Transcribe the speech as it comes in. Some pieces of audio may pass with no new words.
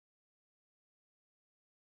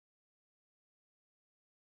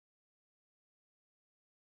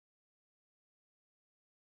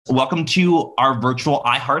Welcome to our virtual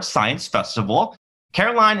Heart Science Festival.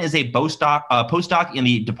 Caroline is a postdoc in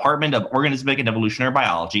the Department of Organismic and Evolutionary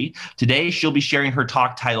Biology. Today, she'll be sharing her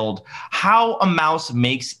talk titled, How a Mouse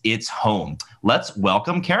Makes Its Home. Let's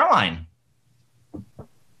welcome Caroline.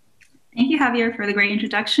 Thank you, Javier, for the great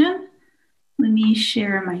introduction. Let me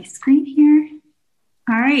share my screen here.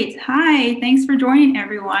 All right, hi, thanks for joining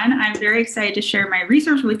everyone. I'm very excited to share my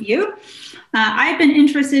research with you. I've been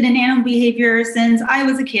interested in animal behavior since I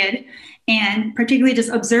was a kid, and particularly just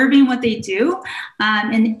observing what they do.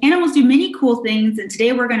 And animals do many cool things, and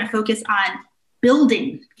today we're gonna focus on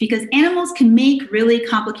building, because animals can make really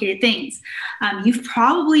complicated things. You've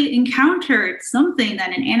probably encountered something that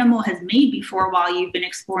an animal has made before while you've been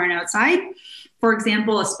exploring outside. For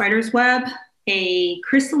example, a spider's web, a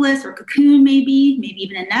chrysalis or cocoon, maybe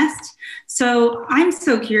even a nest. So I'm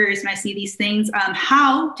so curious when I see these things,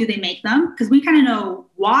 how do they make them? Because we kind of know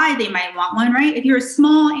why they might want one, right? If you're a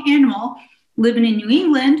small animal living in New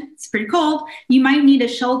England, it's pretty cold, you might need a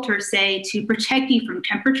shelter, say, to protect you from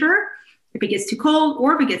temperature, if it gets too cold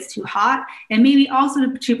or if it gets too hot, and maybe also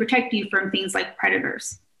to protect you from things like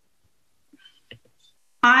predators.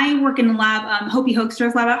 I work in the lab, Hopi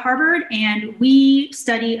Hoekstra's lab at Harvard, and we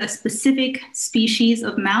study a specific species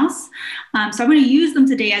of mouse. So I'm going to use them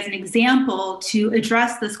today as an example to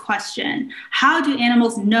address this question. How do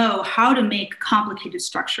animals know how to make complicated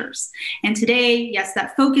structures? And today, yes,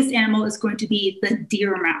 that focused animal is going to be the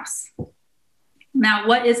deer mouse. Now,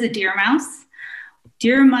 what is a deer mouse?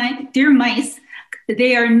 Deer mice,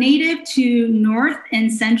 they are native to North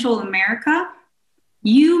and Central America.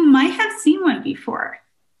 You might have seen one before.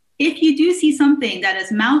 If you do see something that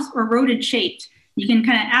is mouse or rodent shaped, you can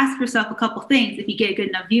kind of ask yourself a couple things if you get a good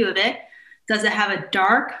enough view of it. Does it have a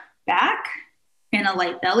dark back and a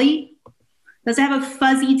light belly? Does it have a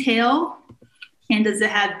fuzzy tail? And does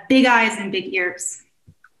it have big eyes and big ears?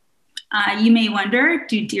 You may wonder,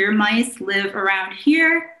 do deer mice live around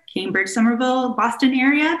here, Cambridge, Somerville, Boston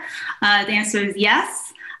area? The answer is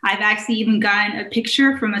yes. I've actually even gotten a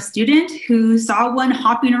picture from a student who saw one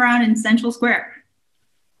hopping around in Central Square.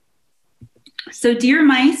 So deer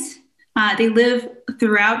mice, they live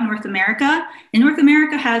throughout North America, and North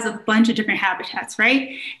America has a bunch of different habitats,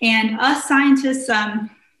 right? And us scientists,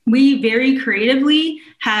 we very creatively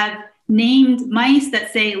have named mice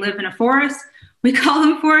that say live in a forest. We call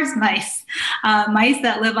them forest mice. Mice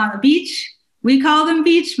that live on the beach, we call them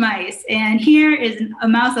beach mice. And here is a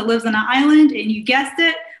mouse that lives on an island, and you guessed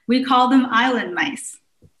it, we call them island mice.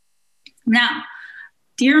 Now,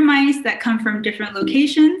 deer mice that come from different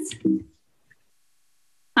locations,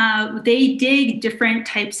 they dig different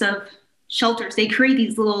types of shelters. They create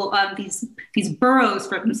these little, these burrows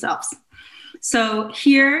for themselves. So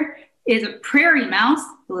here is a prairie mouse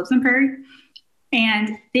who lives in prairie,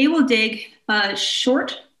 and they will dig a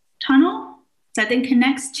short tunnel that then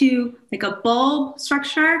connects to like a bulb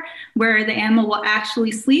structure where the animal will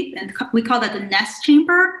actually sleep, and we call that the nest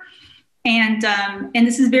chamber. And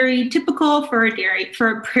this is very typical for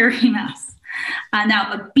a prairie mouse.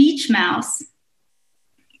 Now, a beach mouse,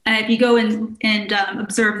 if you go and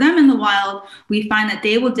observe them in the wild, we find that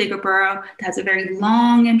they will dig a burrow that has a very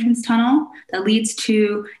long entrance tunnel that leads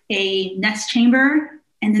to a nest chamber.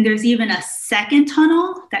 And then there's even a second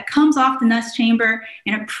tunnel that comes off the nest chamber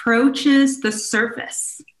and approaches the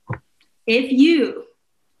surface. If you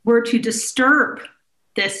were to disturb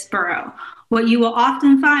this burrow, what you will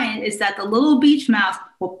often find is that the little beach mouse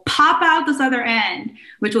will pop out this other end,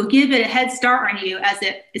 which will give it a head start on you as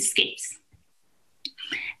it escapes.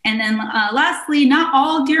 And then lastly, not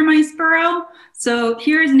all deer mice burrow. So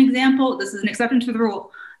here's an example. This is an exception to the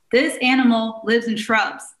rule. This animal lives in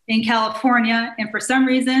shrubs in California, and for some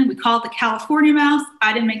reason, we call it the California mouse.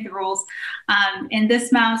 I didn't make the rules. And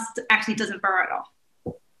this mouse actually doesn't burrow at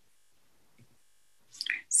all.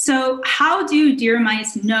 So how do deer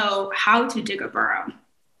mice know how to dig a burrow?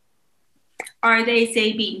 Are they,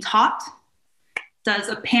 say, being taught? Does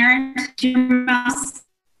a parent deer mouse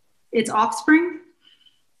its offspring?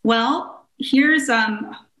 Well, here's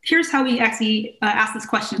how we actually ask this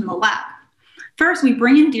question in the lab. First, we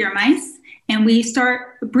bring in deer mice and we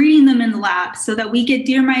start breeding them in the lab so that we get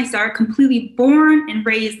deer mice that are completely born and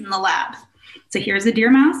raised in the lab. So here's a deer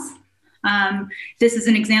mouse. This is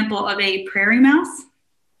an example of a prairie mouse.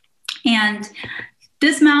 And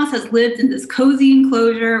this mouse has lived in this cozy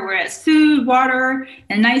enclosure where it has food, water,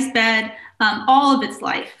 and a nice bed all of its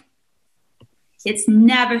life. It's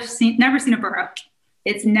never seen a burrow.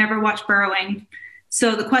 It's never watched burrowing.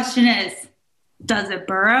 So the question is, does it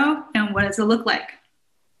burrow and what does it look like?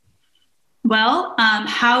 Well,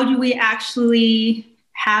 how do we actually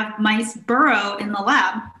have mice burrow in the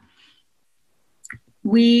lab?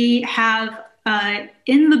 we have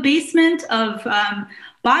in the basement of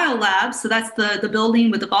biolabs, so that's the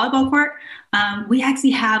building with the volleyball court, we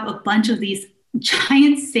actually have a bunch of these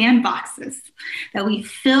giant sandboxes that we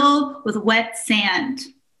fill with wet sand.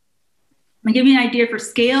 I'll give you an idea for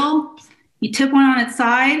scale. You tip one on its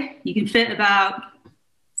side, you can fit about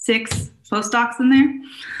 6 postdocs in there.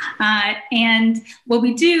 And what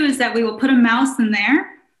we do is that we will put a mouse in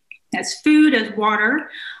there as food, as water,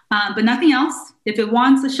 but nothing else. If it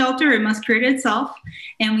wants a shelter, it must create it itself.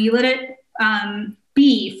 And we let it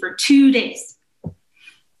be for 2 days.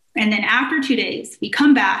 And then after 2 days, we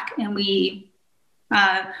come back and we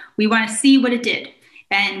want to see what it did.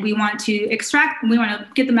 And we want to extract, we want to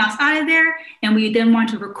get the mouse out of there, and we then want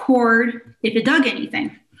to record if it dug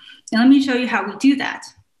anything. And let me show you how we do that.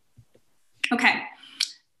 Okay,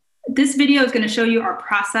 this video is going to show you our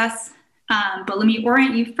process, but let me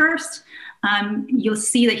orient you first. You'll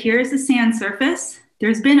see that here's the sand surface.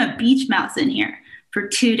 There's been a beach mouse in here for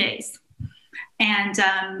 2 days. And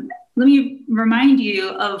let me remind you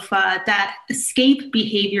of that escape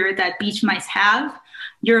behavior that beach mice have.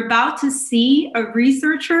 You're about to see a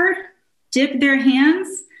researcher dip their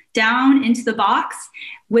hands down into the box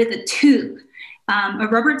with a tube, a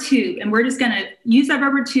rubber tube, and we're just gonna use that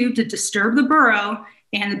rubber tube to disturb the burrow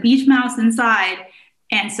and the beach mouse inside.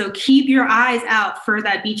 And so keep your eyes out for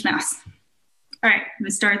that beach mouse. All right, I'm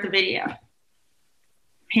gonna start the video.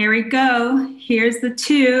 Here we go. Here's the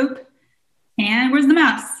tube. And where's the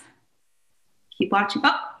mouse? Keep watching.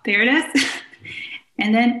 Oh, there it is.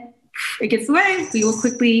 And then it gets away. We will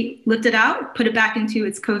quickly lift it out, put it back into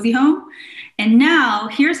its cozy home. And now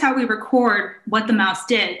here's how we record what the mouse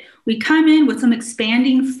did. We come in with some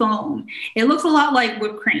expanding foam. It looks a lot like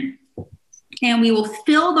whipped cream. And we will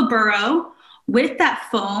fill the burrow with that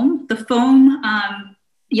foam. The foam,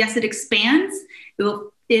 yes, it expands.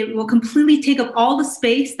 It will completely take up all the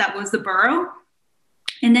space that was the burrow.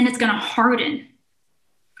 And then it's going to harden.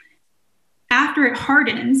 After it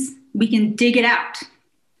hardens, we can dig it out.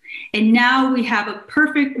 And now we have a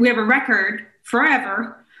record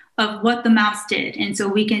forever of what the mouse did. And so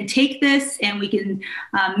we can take this and we can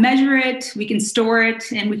measure it, we can store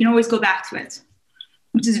it, and we can always go back to it,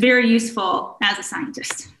 which is very useful as a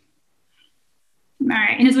scientist. All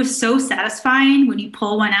right, and it was so satisfying when you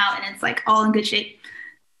pull one out and it's like all in good shape,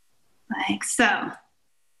 like so. All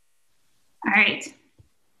right.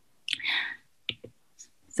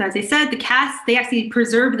 So as I said, the casts, they actually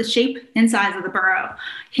preserve the shape and size of the burrow.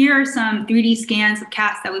 Here are some 3D scans of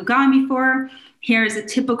casts that we've gone before. Here's a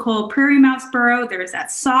typical prairie mouse burrow. There's that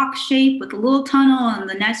sock shape with a little tunnel and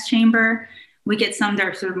the nest chamber. We get some that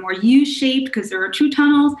are sort of more U-shaped because there are 2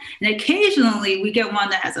 tunnels. And occasionally we get one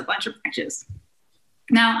that has a bunch of branches.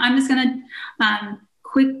 Now I'm just gonna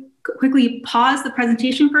quickly pause the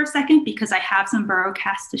presentation for a second because I have some burrow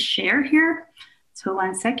casts to share here. So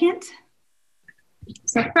 1 second.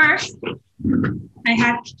 So first, I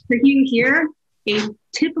have for you here a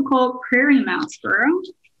typical prairie mouse burrow.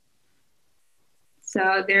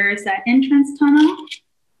 So there's that entrance tunnel,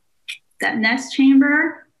 that nest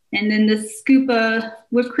chamber, and then the scoop of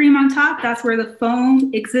whipped cream on top. That's where the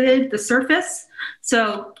foam exited the surface.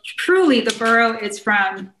 So truly the burrow is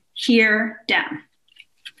from here down.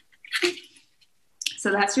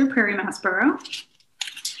 So that's your prairie mouse burrow.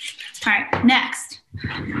 All right, next,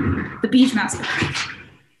 the beach mouse burrow.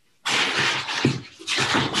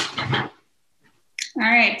 All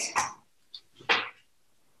right.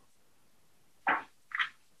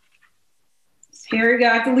 So here we go.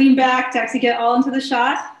 I have to lean back to actually get all into the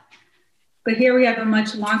shot. But here we have a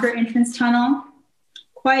much longer entrance tunnel,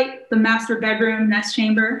 quite the master bedroom nest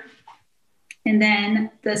chamber. And then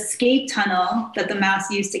the escape tunnel that the mouse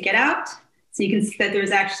used to get out. So you can see that there's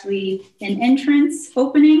actually an entrance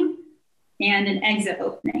opening and an exit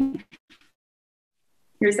opening.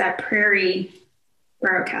 Here's that prairie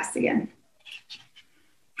burrow cast again.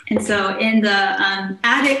 And so in the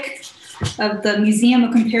attic of the Museum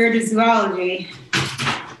of Comparative Zoology,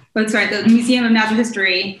 the Museum of Natural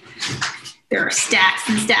History, there are stacks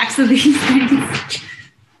and stacks of these things.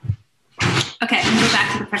 Okay, I'm gonna go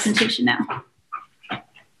back to the presentation now.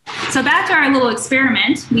 So back to our little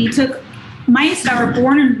experiment, we took mice that were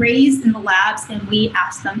born and raised in the labs and we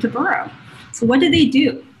asked them to burrow. So what did they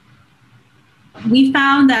do? We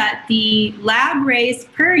found that the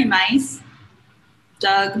lab-raised prairie mice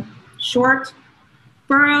dug short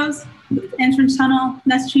burrows with entrance tunnel,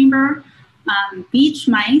 nest chamber. Beach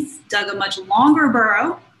mice dug a much longer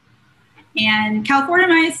burrow. And California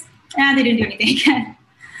mice, they didn't do anything again.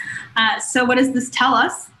 So what does this tell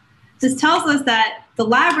us? This tells us that the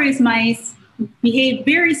lab-raised mice behave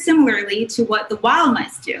very similarly to what the wild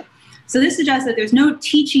mice do. So this suggests that there's no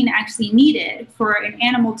teaching actually needed for an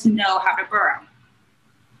animal to know how to burrow.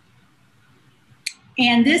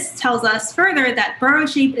 And this tells us further that burrow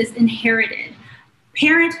shape is inherited.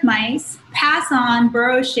 Parent mice pass on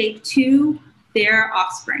burrow shape to their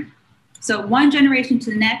offspring. So one generation to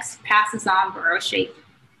the next passes on burrow shape.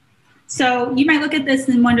 So you might look at this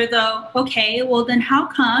and wonder though, okay, well then how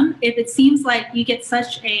come if it seems like you get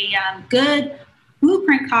such a good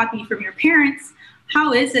blueprint copy from your parents,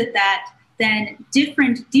 how is it that then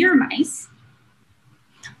different deer mice,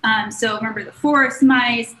 so remember the forest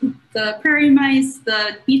mice, the prairie mice,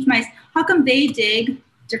 the beach mice, how come they dig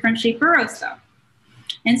different shaped burrows though?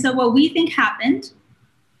 And so what we think happened,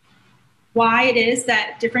 why it is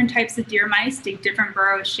that different types of deer mice dig different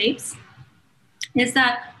burrow shapes, is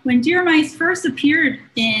that when deer mice first appeared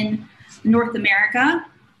in North America,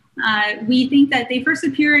 we think that they first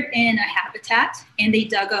appeared in a habitat and they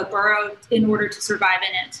dug a burrow in order to survive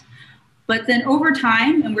in it. But then over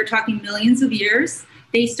time, and we're talking millions of years,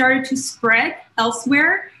 they started to spread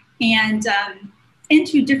elsewhere and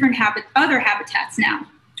into different other habitats now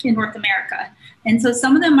in North America. And so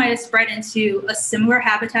some of them might have spread into a similar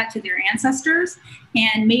habitat to their ancestors,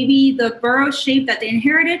 and maybe the burrow shape that they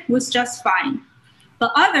inherited was just fine.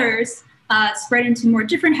 But others spread into more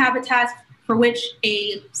different habitats for which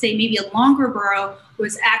say maybe a longer burrow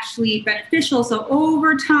was actually beneficial. So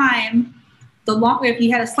over time, if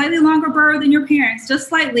you had a slightly longer burrow than your parents, just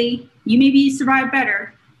slightly, you maybe survived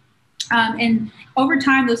better. And over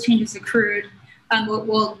time, those changes accrued.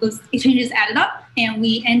 Those changes added up, and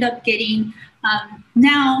we end up getting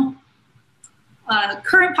now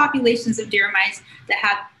current populations of deer mice that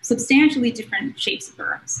have substantially different shapes of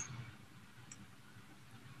burrows.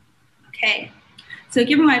 Okay, so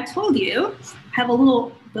given what I've told you, I have a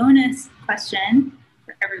little bonus question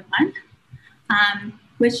for everyone.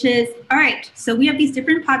 Which is, all right, so we have these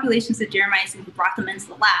different populations of deer mice and we brought them into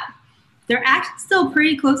the lab. They're actually still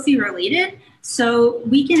pretty closely related, so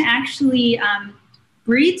we can actually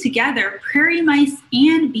breed together prairie mice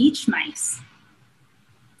and beach mice.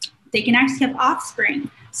 They can actually have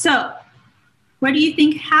offspring. So what do you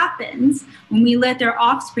think happens when we let their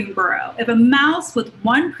offspring burrow? If a mouse with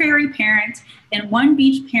one prairie parent and one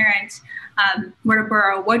beach parent were to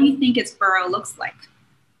burrow, what do you think its burrow looks like?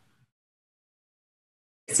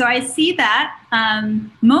 So I see that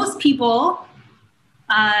most people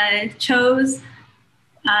chose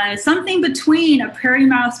something between a prairie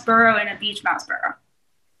mouse burrow and a beach mouse burrow.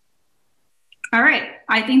 All right,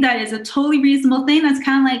 I think that is a totally reasonable thing. That's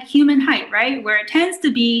kind of like human height, right? Where it tends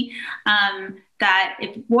to be that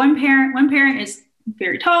if one parent is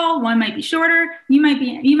very tall, one might be shorter, you might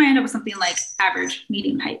end up with something like average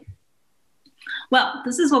medium height. Well,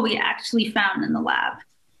 this is what we actually found in the lab.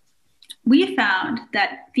 We found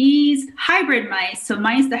that these hybrid mice, so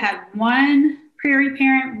mice that have one prairie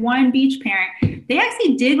parent, one beach parent, they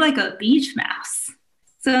actually dig like a beach mouse.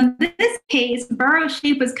 So in this case, burrow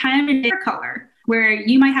shape was kind of a hair color, where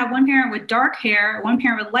you might have one parent with dark hair, one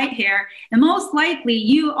parent with light hair, and most likely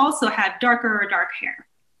you also have darker or dark hair.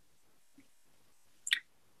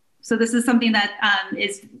 So this is something that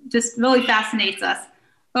is just really fascinates us.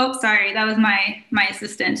 Oh, sorry, that was my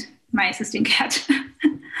assistant cat.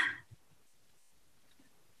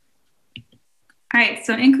 All right,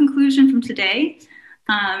 so in conclusion from today,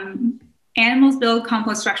 animals build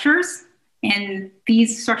complex structures, and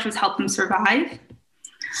these structures help them survive.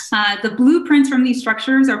 The blueprints from these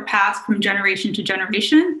structures are passed from generation to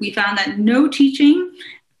generation. We found that no teaching,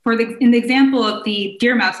 in the example of the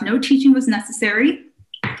deer mouse, no teaching was necessary.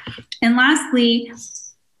 And lastly,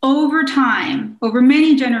 over time, over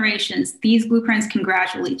many generations, these blueprints can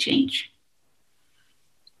gradually change.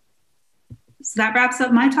 So that wraps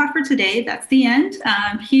up my talk for today. That's the end.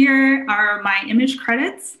 Here are my image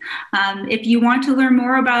credits. If you want to learn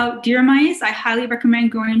more about deer mice, I highly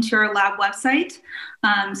recommend going to our lab website.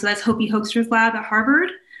 So that's Hopi Hoekster's lab at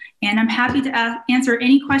Harvard. And I'm happy to answer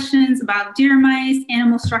any questions about deer mice,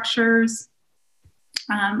 animal structures.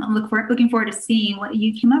 I'm looking forward to seeing what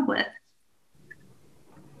you came up with.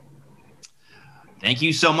 Thank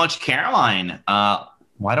you so much, Caroline.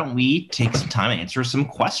 Why don't we take some time to answer some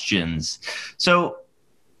questions? So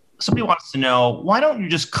somebody wants to know, why don't you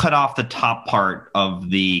just cut off the top part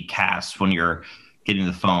of the cast when you're getting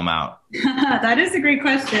the foam out? That is a great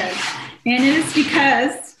question. And it is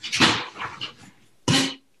because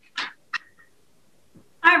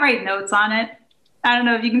I write notes on it. I don't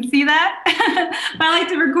know if you can see that, but I like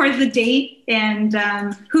to record the date and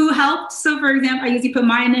who helped. So for example, I usually put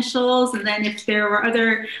my initials, and then if there were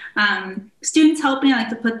other students helping, I like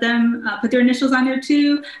to put their initials on there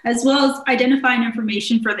too, as well as identifying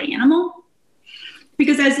information for the animal.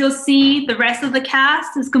 because as you'll see, the rest of the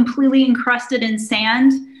cast is completely encrusted in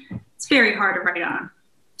sand. It's very hard to write on.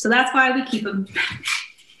 So that's why we keep them.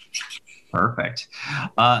 Perfect.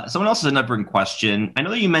 Someone else has an important question. I know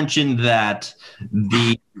that you mentioned that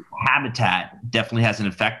the habitat definitely has an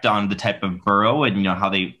effect on the type of burrow and how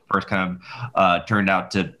they first kind of turned out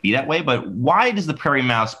to be that way. But why is the prairie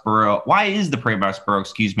mouse burrow,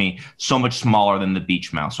 excuse me, so much smaller than the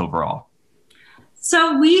beach mouse overall?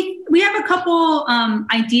 So we have a couple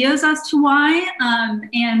ideas as to why,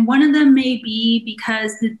 and one of them may be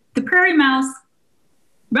because the prairie mouse,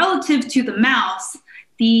 relative to the mouse,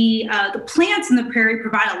 the plants in the prairie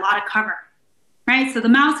provide a lot of cover, right? So the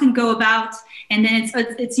mouse can go about, and then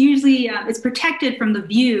it's usually it's protected from the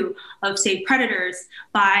view of, say, predators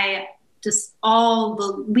by just all the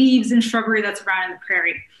leaves and shrubbery that's around in the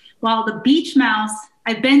prairie. While the beach mouse,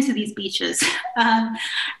 I've been to these beaches,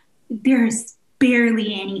 there's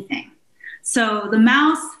barely anything. So the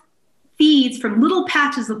mouse feeds from little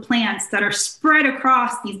patches of plants that are spread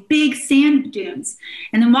across these big sand dunes.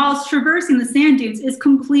 And then while it's traversing the sand dunes, it's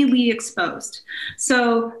completely exposed.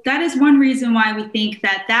 So that is one reason why we think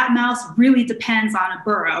that that mouse really depends on a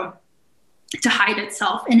burrow to hide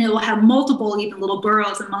itself. And it will have multiple even little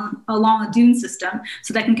burrows along a dune system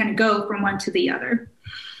so that can kind of go from one to the other.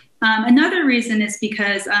 Another reason is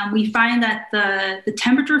because we find that the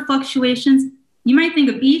temperature fluctuations, you might think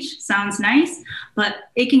a beach sounds nice, but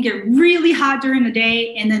it can get really hot during the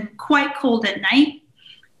day and then quite cold at night.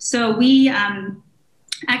 So we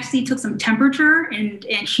actually took some temperature and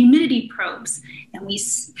humidity probes, and we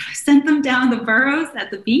sent them down the burrows at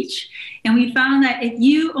the beach. And we found that if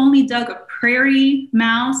you only dug a prairie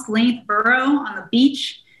mouse length burrow on the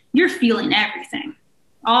beach, you're feeling everything,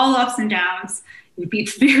 all ups and downs. The beach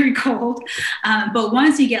is very cold. But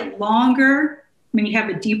once you get longer, when you have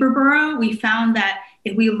a deeper burrow, we found that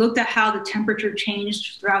if we looked at how the temperature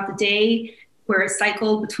changed throughout the day, where it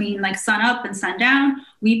cycled between like sun up and sun down,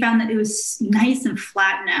 we found that it was nice and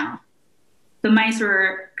flat now. The mice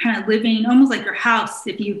were kind of living almost like your house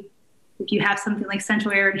if you have something like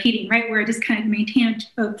central air and heating, right? Where it just kind of maintained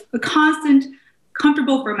a constant,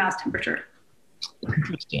 comfortable for mouse temperature.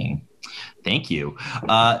 Interesting. Thank you.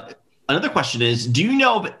 Another question is, do you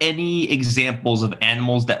know of any examples of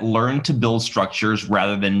animals that learn to build structures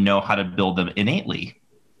rather than know how to build them innately?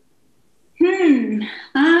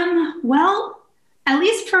 Well, at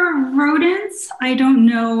least for rodents, I don't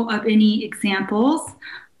know of any examples.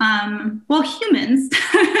 Well, humans,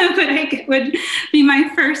 but would be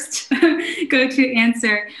my first go-to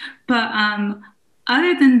answer. But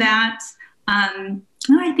other than that,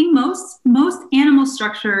 no, I think most animal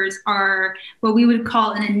structures are what we would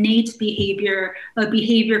call an innate behavior, a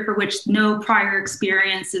behavior for which no prior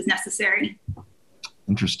experience is necessary.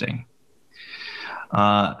 Interesting.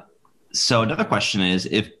 So another question is,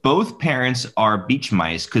 if both parents are beach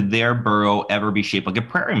mice, could their burrow ever be shaped like a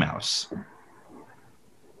prairie mouse?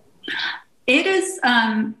 It is,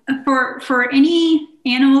 for any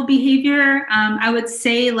animal behavior, I would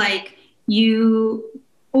say like you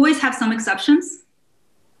always have some exceptions.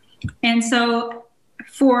 And so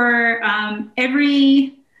for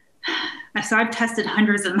so I've tested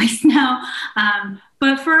hundreds of mice now,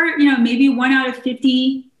 but for, maybe 1 out of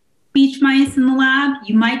 50 beach mice in the lab,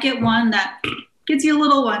 you might get one that gets you a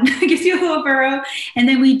little one, gives you a little burrow. And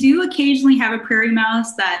then we do occasionally have a prairie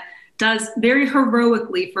mouse that does very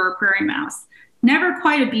heroically for a prairie mouse. Never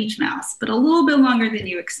quite a beach mouse, but a little bit longer than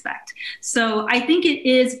you expect. So I think it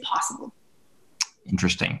is possible.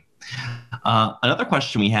 Interesting. Another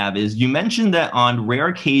question we have is, you mentioned that on rare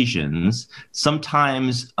occasions,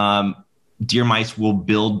 sometimes deer mice will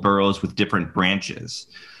build burrows with different branches.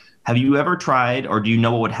 Have you ever tried, or do you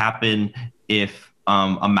know what would happen if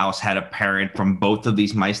a mouse had a parent from both of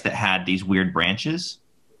these mice that had these weird branches?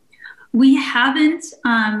 We haven't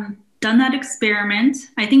done that experiment.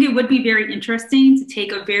 I think it would be very interesting to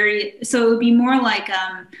take so it would be more like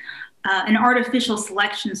an artificial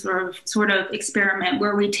selection sort of experiment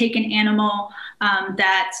where we take an animal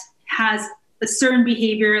that has a certain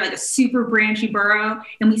behavior, like a super branchy burrow,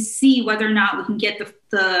 and we see whether or not we can get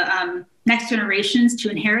the next generations to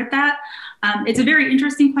inherit that. It's a very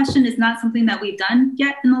interesting question. It's not something that we've done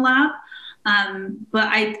yet in the lab, but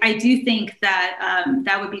I do think that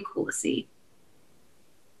that would be cool to see.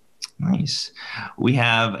 Nice. We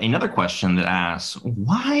have another question that asks,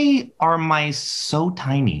 why are mice so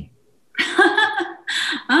tiny?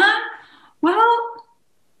 Well,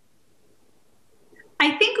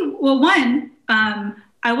 I think, one,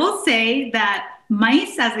 I will say that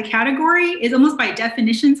mice as a category is almost by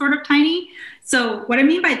definition sort of tiny. So what I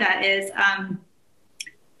mean by that is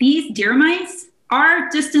these deer mice are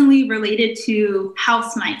distantly related to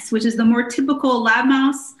house mice, which is the more typical lab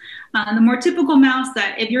mouse. The more typical mouse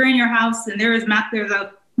that if you're in your house and there's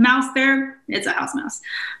a mouse there, it's a house mouse.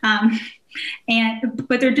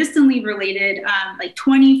 But they're distantly related, like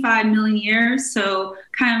 25 million years. So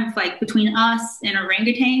kind of like between us and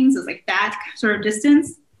orangutans, it's like that sort of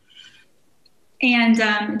distance. And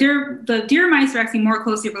the deer mice are actually more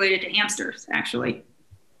closely related to hamsters, actually.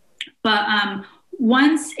 But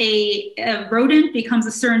once a rodent becomes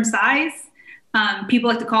a certain size, people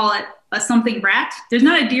like to call it a something rat. There's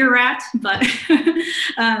not a deer rat, but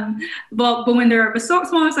but when they're of a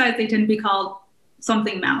smaller size, they tend to be called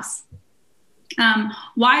something mouse.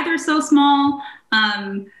 Why they're so small,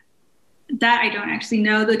 that I don't actually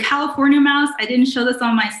know. The California mouse, I didn't show this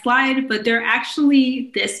on my slide, but they're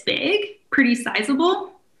actually this big, pretty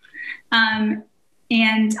sizable. And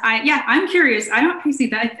I'm curious. I don't actually see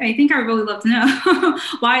that. I think I really love to know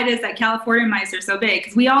why it is that California mice are so big,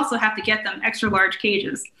 because we also have to get them extra large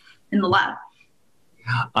cages in the lab.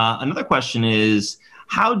 Another question is,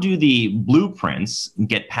 how do the blueprints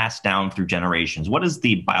get passed down through generations? What is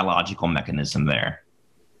the biological mechanism there?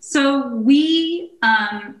 So we,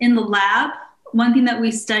 in the lab, one thing that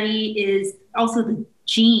we study is also the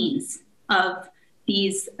genes of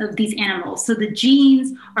these animals. So the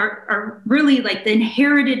genes are really like the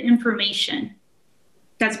inherited information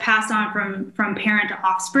that's passed on from parent to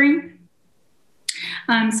offspring.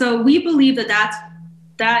 So we believe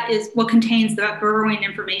that is what contains the burrowing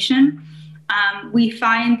information. We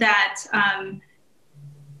find that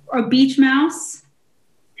a beach mouse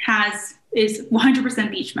is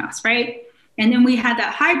 100% beach mouse, right? And then we had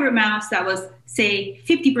that hybrid mouse that was, say,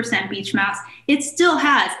 50% beach mouse. It still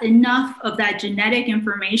has enough of that genetic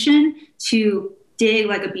information to dig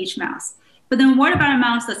like a beach mouse. But then what about a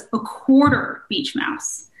mouse that's a quarter beach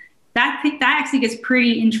mouse? That actually gets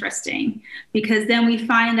pretty interesting, because then we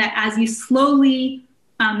find that as you slowly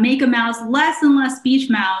make a mouse less and less beach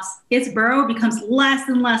mouse, its burrow becomes less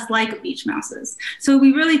and less like a beach mouse's. So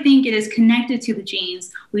we really think it is connected to the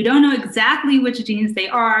genes. We don't know exactly which genes they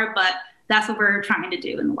are, but that's what we're trying to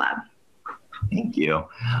do in the lab. Thank you.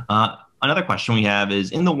 Another question we have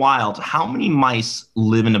is, in the wild, how many mice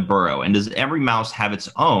live in a burrow? And does every mouse have its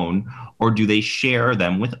own, or do they share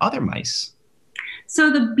them with other mice?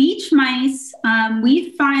 So the beach mice,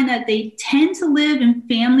 we find that they tend to live in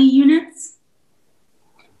family units.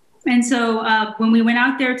 And so when we went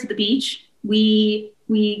out there to the beach, we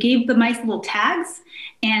gave the mice little tags,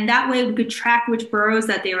 and that way we could track which burrows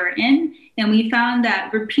that they were in. And we found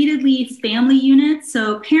that repeatedly family units,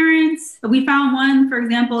 so parents, we found one, for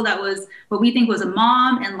example, that was what we think was a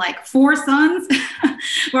mom and like 4 sons.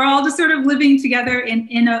 We're all just sort of living together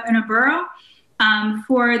in a burrow.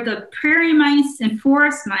 For the prairie mice and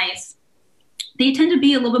forest mice, they tend to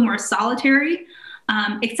be a little bit more solitary,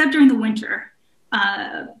 except during the winter.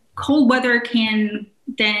 Cold weather can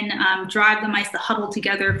then drive the mice to huddle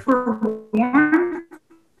together for warmth,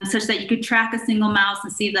 such that you could track a single mouse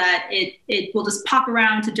and see that it will just pop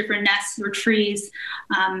around to different nests or trees,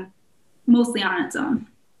 mostly on its own.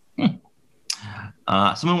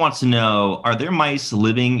 Someone wants to know, are there mice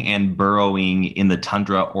living and burrowing in the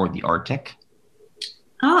tundra or the Arctic?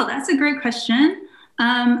 Oh, that's a great question.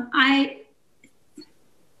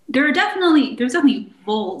 There's definitely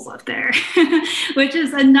voles up there, which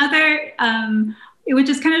is another, which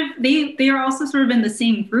is kind of, they are also sort of in the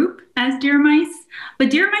same group as deer mice, but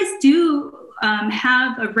deer mice do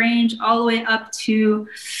have a range all the way up to,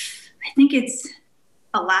 I think it's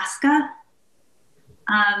Alaska.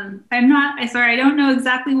 I don't know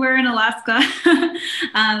exactly where in Alaska.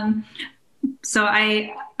 So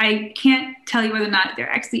I can't tell you whether or not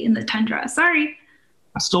they're actually in the tundra. Sorry.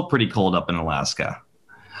 It's still pretty cold up in Alaska.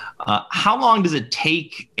 How long does it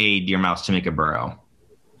take a deer mouse to make a burrow?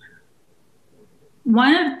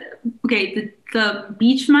 The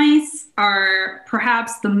beach mice are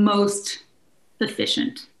perhaps the most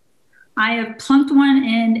efficient. I have plunked one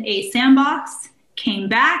in a sandbox, came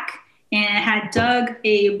back, and it had dug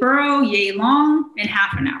a burrow yay long in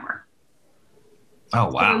half an hour.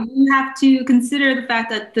 Oh, wow. So you have to consider the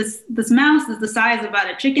fact that this mouse is the size of about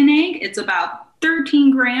a chicken egg. It's about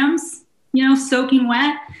 13 grams, soaking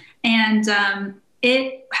wet. And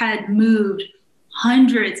it had moved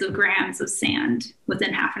hundreds of grams of sand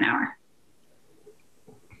within half an hour.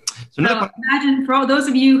 So imagine, for all those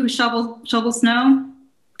of you who shovel snow,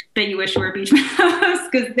 bet you wish you were a beach mouse,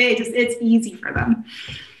 because it's easy for them.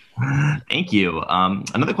 Thank you.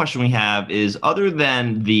 Another question we have is, other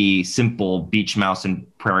than the simple beach mouse and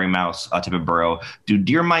prairie mouse type of burrow, do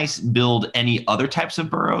deer mice build any other types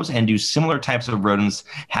of burrows, and do similar types of rodents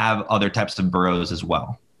have other types of burrows as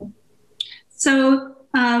well? So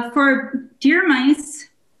for deer mice,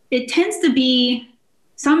 it tends to be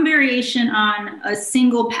some variation on a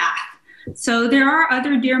single path. So there are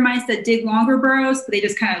other deer mice that dig longer burrows, but they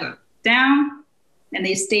just kind of go down and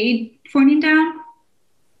they stayed pointing down.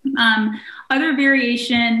 Other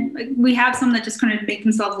variation, we have some that just kind of make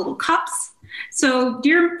themselves little cups. So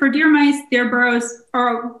for deer mice, their burrows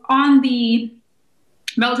are on the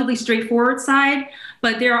relatively straightforward side,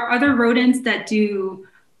 but there are other rodents that do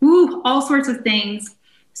all sorts of things.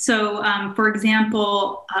 So for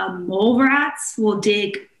example, mole rats will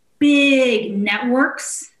dig big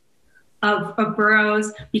networks of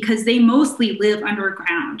burrows because they mostly live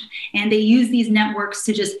underground, and they use these networks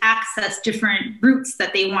to just access different roots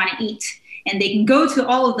that they want to eat. And they can go to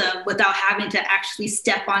all of them without having to actually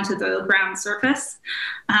step onto the ground surface.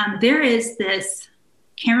 There is this,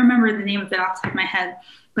 can't remember the name of it off the top of my head,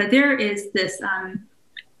 but there is this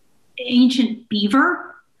ancient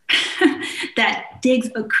beaver that digs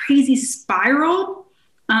a crazy spiral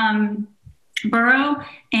burrow.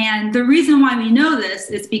 And the reason why we know this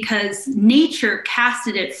is because nature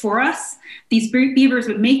casted it for us. These beavers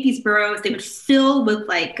would make these burrows. They would fill with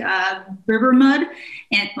like river mud,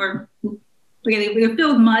 they would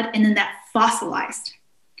fill with mud, and then that fossilized.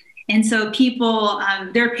 And so people,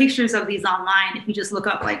 there are pictures of these online. If you just look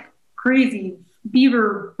up like crazy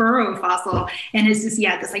beaver burrow fossil, and it's just,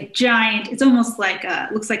 this like giant, it's almost like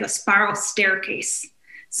looks like a spiral staircase.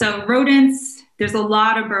 So rodents, there's a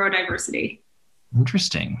lot of burrow diversity.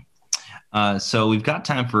 Interesting. So we've got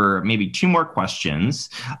time for maybe 2 more questions.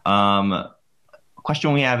 A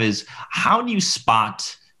question we have is, how do you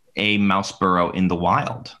spot a mouse burrow in the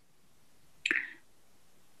wild?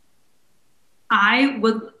 I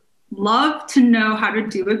would love to know how to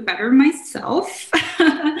do it better myself.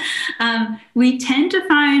 We tend to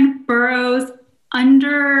find burrows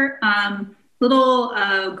under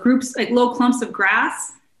little groups, like little clumps of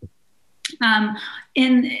grass. So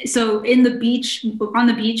on the beach,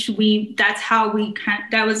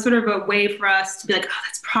 that was sort of a way for us to be like, oh,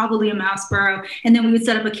 that's probably a mouse burrow. And then we would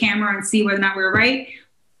set up a camera and see whether or not we were right.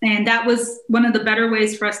 And that was one of the better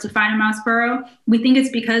ways for us to find a mouse burrow. We think it's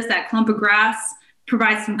because that clump of grass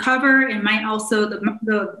provides some cover, and might also,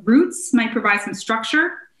 the roots might provide some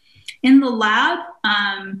structure. In the lab,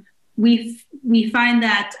 we find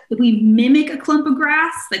that if we mimic a clump of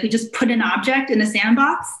grass, like we just put an object in a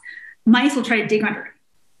sandbox, mice will try to dig under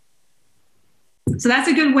it. So that's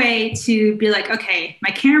a good way to be like, okay, my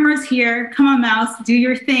camera's here. Come on, mouse, do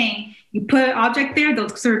your thing. You put an object there, they'll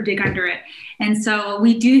sort of dig under it. And so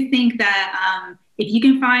we do think that if you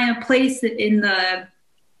can find a place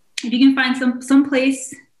if you can find some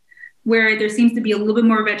place where there seems to be a little bit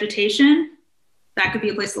more vegetation, that could be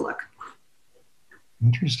a place to look.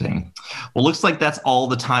 Interesting. Well, looks like that's all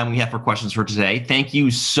the time we have for questions for today. Thank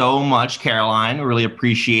you so much, Caroline. We really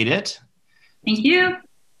appreciate it. Thank you.